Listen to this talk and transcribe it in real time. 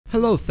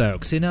Hello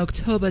folks, in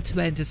October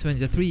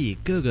 2023,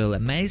 Google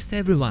amazed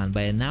everyone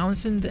by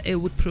announcing that it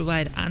would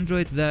provide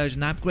Android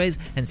version upgrades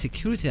and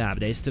security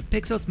updates to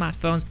Pixel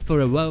smartphones for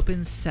a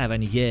whopping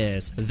 7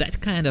 years.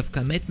 That kind of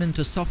commitment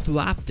to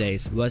software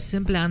updates was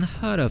simply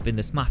unheard of in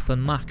the smartphone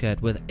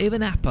market, with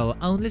even Apple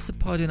only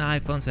supporting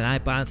iPhones and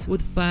iPads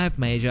with 5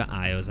 major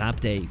iOS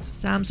updates.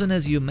 Samsung,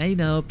 as you may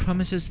know,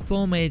 promises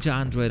 4 major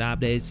Android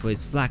updates for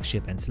its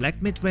flagship and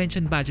select mid-range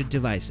and budget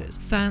devices.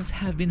 Fans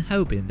have been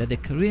hoping that the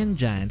Korean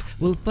giant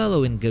will follow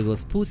in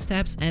Google's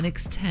footsteps and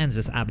extends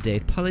this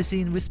update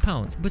policy in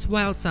response, but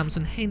while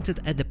Samsung hinted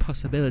at the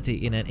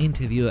possibility in an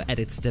interview at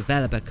its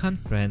developer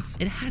conference,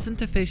 it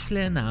hasn't officially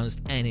announced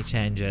any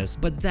changes.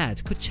 But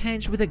that could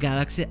change with the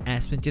Galaxy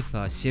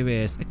S24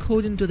 series.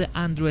 According to the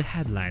Android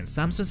headline,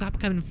 Samsung's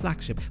upcoming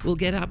flagship will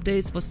get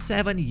updates for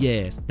 7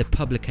 years. The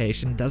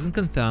publication doesn't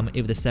confirm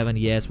if the 7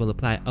 years will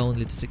apply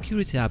only to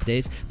security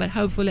updates, but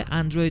hopefully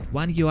Android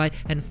One UI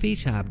and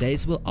feature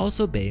updates will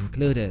also be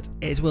included.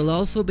 It will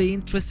also be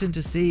interesting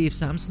to see if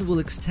Samsung will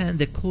extend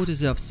the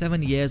courtesy of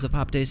 7 years of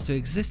updates to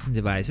existing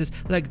devices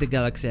like the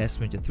Galaxy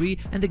S23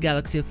 and the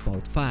Galaxy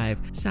Fold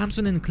 5.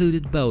 Samsung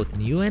included both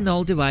new and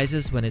old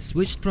devices when it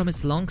switched from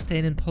its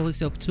long-standing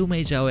policy of 2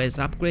 major OS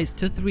upgrades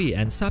to 3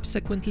 and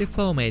subsequently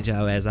 4 major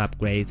OS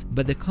upgrades,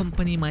 but the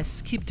company might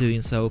skip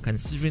doing so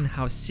considering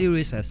how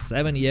serious a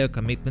 7-year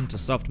commitment to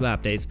software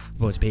updates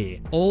would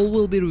be. All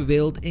will be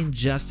revealed in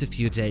just a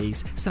few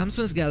days.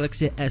 Samsung's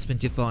Galaxy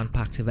S24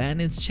 Unpacked event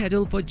is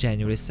scheduled for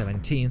January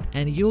 17th,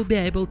 and you'll be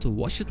able to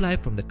watch it live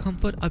from the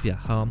comfort of your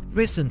home.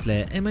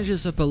 Recently,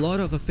 images of a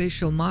lot of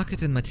official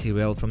marketing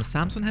material from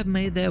Samsung have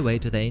made their way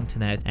to the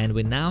internet, and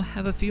we now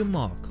have a few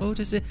more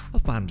courtesy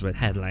of Android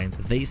headlines.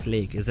 This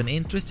leak is an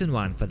interesting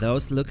one for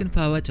those looking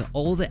forward to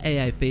all the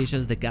AI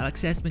features the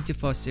Galaxy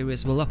S24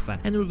 series will offer,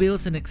 and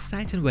reveals an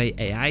exciting way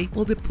AI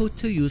will be put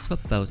to use for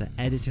photo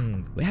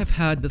editing. We have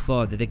heard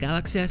before that the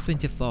Galaxy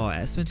S24,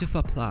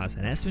 S24 Plus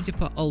and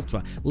S24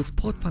 Ultra will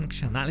support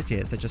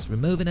functionality such as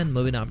removing and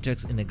moving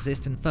objects in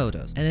existing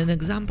photos, and an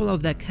example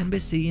of that can be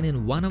seen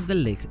in one of the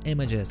leaked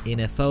images.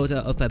 In a photo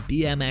of a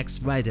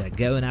BMX rider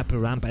going up a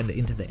ramp and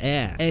into the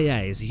air,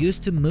 AI is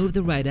used to move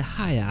the rider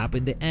higher up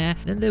in the air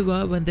than they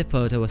were when the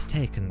photo was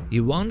taken.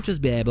 You won't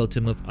just be able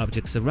to move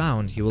objects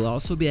around, you will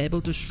also be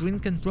able to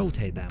shrink and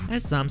rotate them,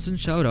 as Samsung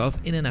showed off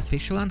in an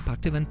official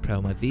Unpacked event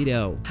promo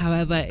video.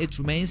 However, it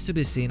remains to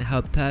be seen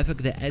how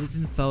perfect the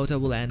editing photo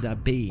will end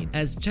up being,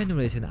 as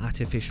generating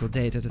artificial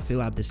data to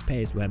fill up the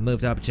space where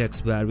moved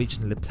objects were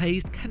originally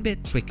placed can be a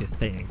tricky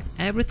thing.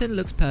 Everything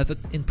looks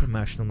perfect in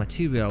promotional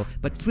material,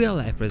 but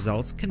real-life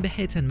results can be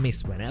hit and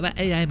miss whenever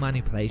AI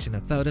manipulation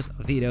of photos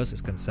or videos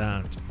is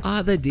concerned.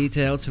 Other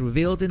details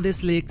revealed in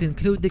this leak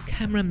include the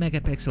camera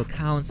megapixel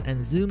counts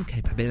and zoom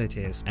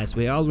capabilities. As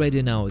we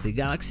already know, the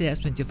Galaxy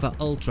S24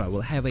 Ultra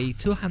will have a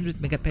 200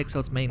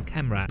 megapixels main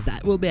camera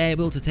that will be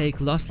able to take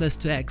lossless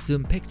 2x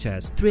zoom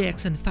pictures.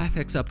 3x and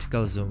 5x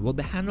optical zoom will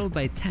be handled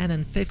by 10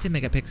 and 50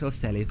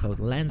 megapixels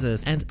telephoto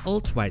lenses, and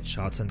ultra-wide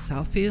shots and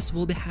selfies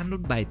will be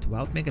handled by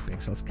 12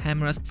 megapixels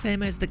cameras,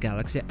 same as the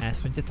Galaxy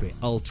S23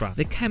 Ultra.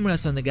 The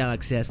cameras on the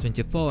Galaxy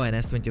S24 and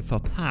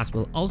S24 Plus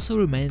will also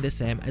remain the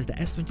same as the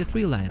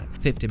S23 lineup: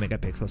 50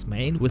 megapixels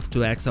main with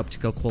 2x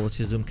optical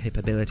quality zoom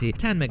capability,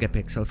 10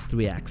 megapixels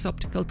 3x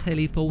optical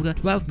telephoto,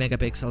 12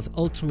 megapixels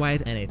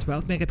ultra-wide and a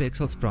 12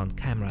 megapixels front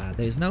camera.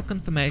 There is no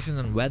confirmation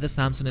on whether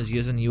Samsung is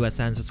using US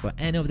sensors for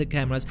any of the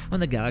cameras on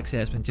the Galaxy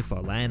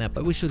S24 lineup,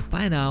 but we should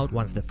find out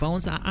once the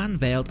phones are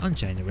unveiled on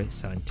January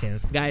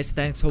 17th. Guys,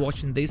 thanks for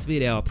watching this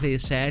video,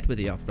 please share it with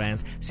your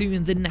friends. See you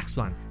in the next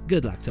one,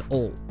 good luck to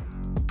all.